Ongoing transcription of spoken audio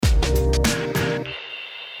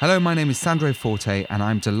Hello, my name is Sandro Forte, and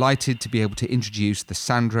I'm delighted to be able to introduce the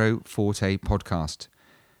Sandro Forte podcast.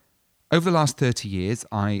 Over the last 30 years,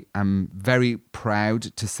 I am very proud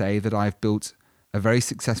to say that I've built a very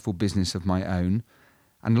successful business of my own.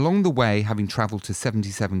 And along the way, having travelled to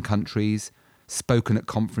 77 countries, spoken at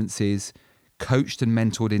conferences, coached and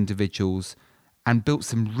mentored individuals, and built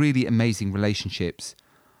some really amazing relationships,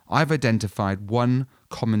 I've identified one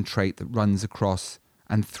common trait that runs across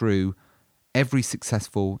and through every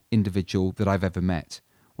successful individual that I've ever met,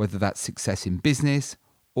 whether that's success in business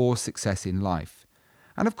or success in life.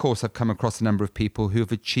 And of course, I've come across a number of people who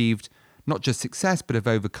have achieved not just success, but have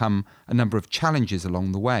overcome a number of challenges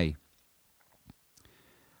along the way.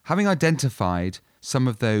 Having identified some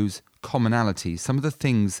of those commonalities, some of the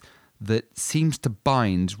things that seems to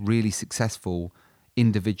bind really successful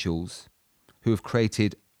individuals who have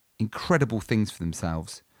created incredible things for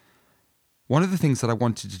themselves, one of the things that I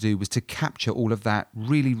wanted to do was to capture all of that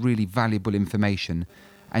really, really valuable information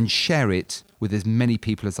and share it with as many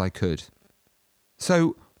people as I could.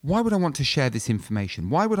 So why would I want to share this information?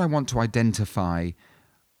 Why would I want to identify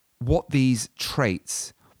what these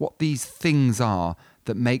traits, what these things are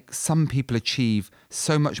that make some people achieve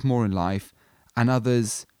so much more in life and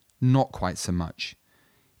others not quite so much?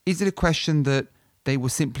 Is it a question that they were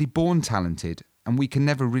simply born talented and we can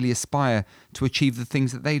never really aspire to achieve the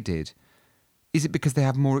things that they did? Is it because they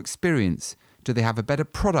have more experience? Do they have a better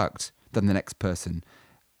product than the next person?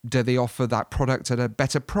 Do they offer that product at a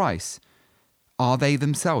better price? Are they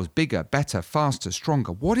themselves bigger, better, faster,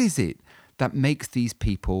 stronger? What is it that makes these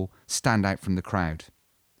people stand out from the crowd?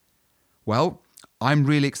 Well, I'm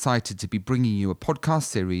really excited to be bringing you a podcast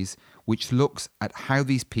series which looks at how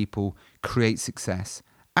these people create success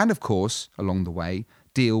and, of course, along the way,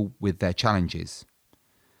 deal with their challenges.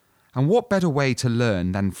 And what better way to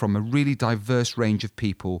learn than from a really diverse range of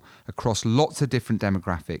people across lots of different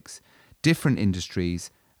demographics, different industries,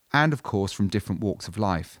 and of course from different walks of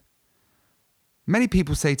life. Many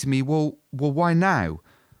people say to me, well, why now?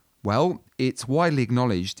 Well, it's widely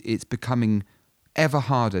acknowledged it's becoming ever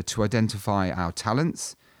harder to identify our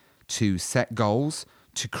talents, to set goals,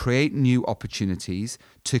 to create new opportunities,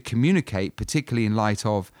 to communicate, particularly in light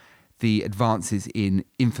of the advances in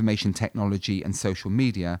information technology and social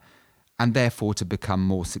media, and therefore to become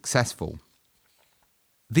more successful.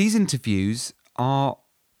 These interviews are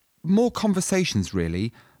more conversations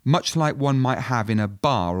really, much like one might have in a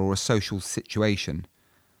bar or a social situation.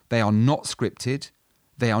 They are not scripted,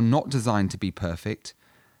 they are not designed to be perfect,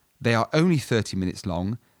 they are only 30 minutes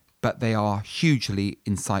long, but they are hugely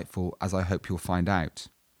insightful, as I hope you'll find out.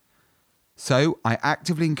 So I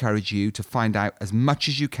actively encourage you to find out as much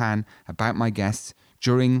as you can about my guests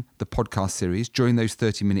during the podcast series, during those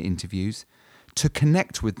 30-minute interviews, to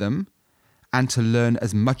connect with them and to learn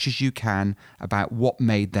as much as you can about what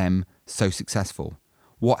made them so successful,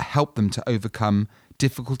 what helped them to overcome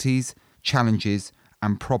difficulties, challenges,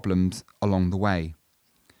 and problems along the way.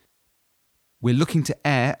 We're looking to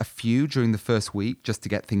air a few during the first week just to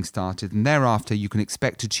get things started, and thereafter you can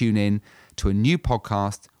expect to tune in to a new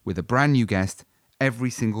podcast with a brand new guest every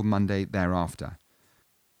single Monday thereafter.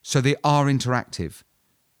 So they are interactive.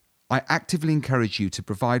 I actively encourage you to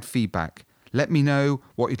provide feedback. Let me know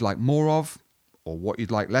what you'd like more of or what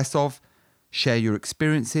you'd like less of. Share your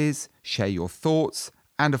experiences, share your thoughts,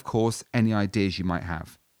 and of course, any ideas you might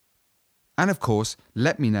have. And of course,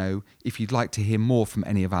 let me know if you'd like to hear more from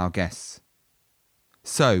any of our guests.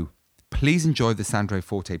 So, please enjoy the Sandro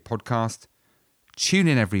Forte podcast. Tune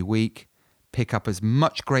in every week, pick up as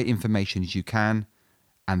much great information as you can,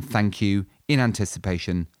 and thank you in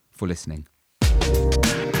anticipation for listening.